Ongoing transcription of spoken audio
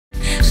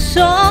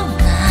so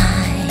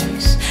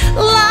nice.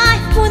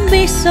 Life would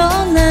be so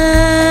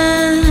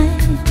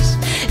nice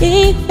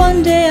if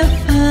one day I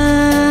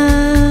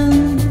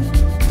found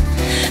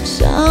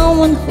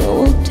someone who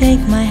will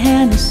take my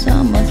hand and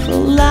summer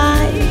through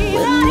life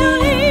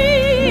with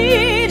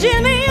me.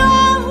 Jimmy,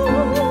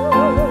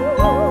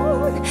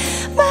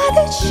 but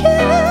it's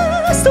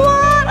just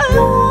what I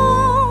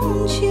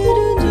want you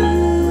to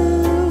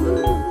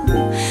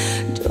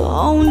do.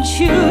 Don't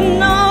you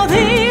know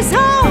this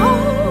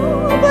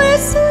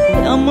hopelessly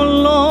I'm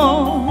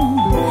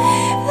alone?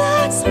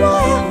 That's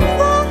why I'm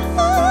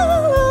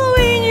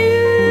following you.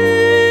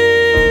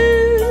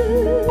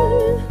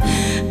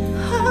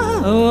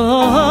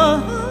 Oh,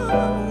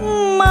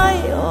 my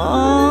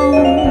own.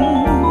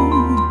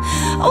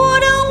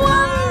 What a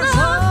wonder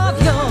of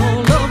your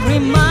love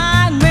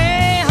remind me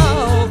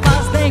how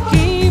fast they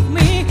keep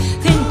me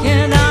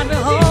thinking that the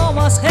home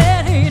was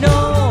headed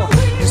on.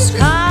 The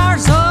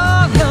scars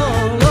of your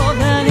love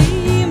that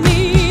leave me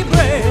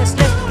breathless.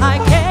 I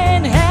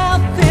can't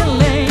help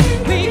feeling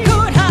we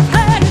could have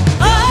had it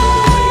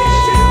all,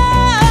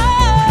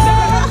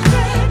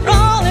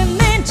 rolling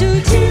into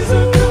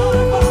Jesus.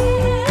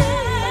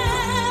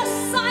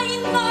 I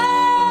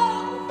know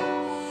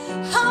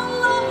how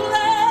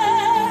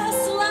loveless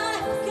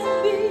life can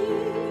be.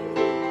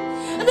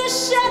 The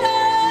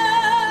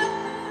shadows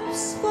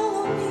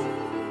follow me,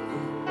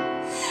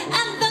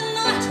 and the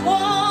night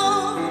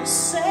won't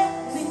set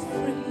me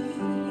free.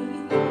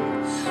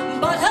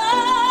 But I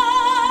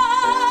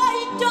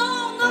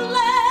don't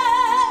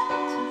let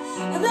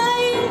the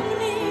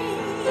evening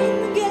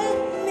get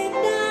me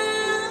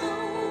down.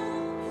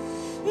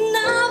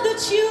 Now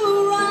that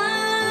you're around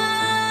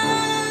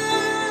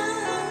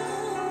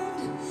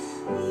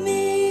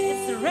me,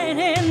 it's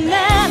raining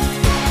man.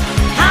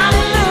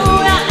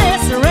 Hallelujah,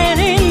 it's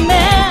raining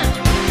man.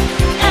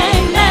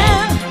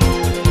 Amen.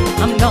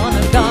 I'm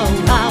gonna go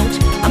out.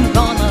 I'm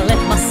gonna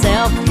let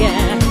myself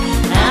get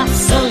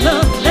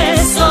absolutely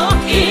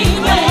soaking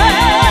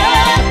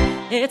wet.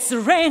 It's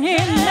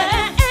raining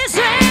man. It's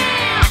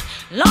rain.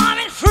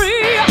 Loving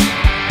free.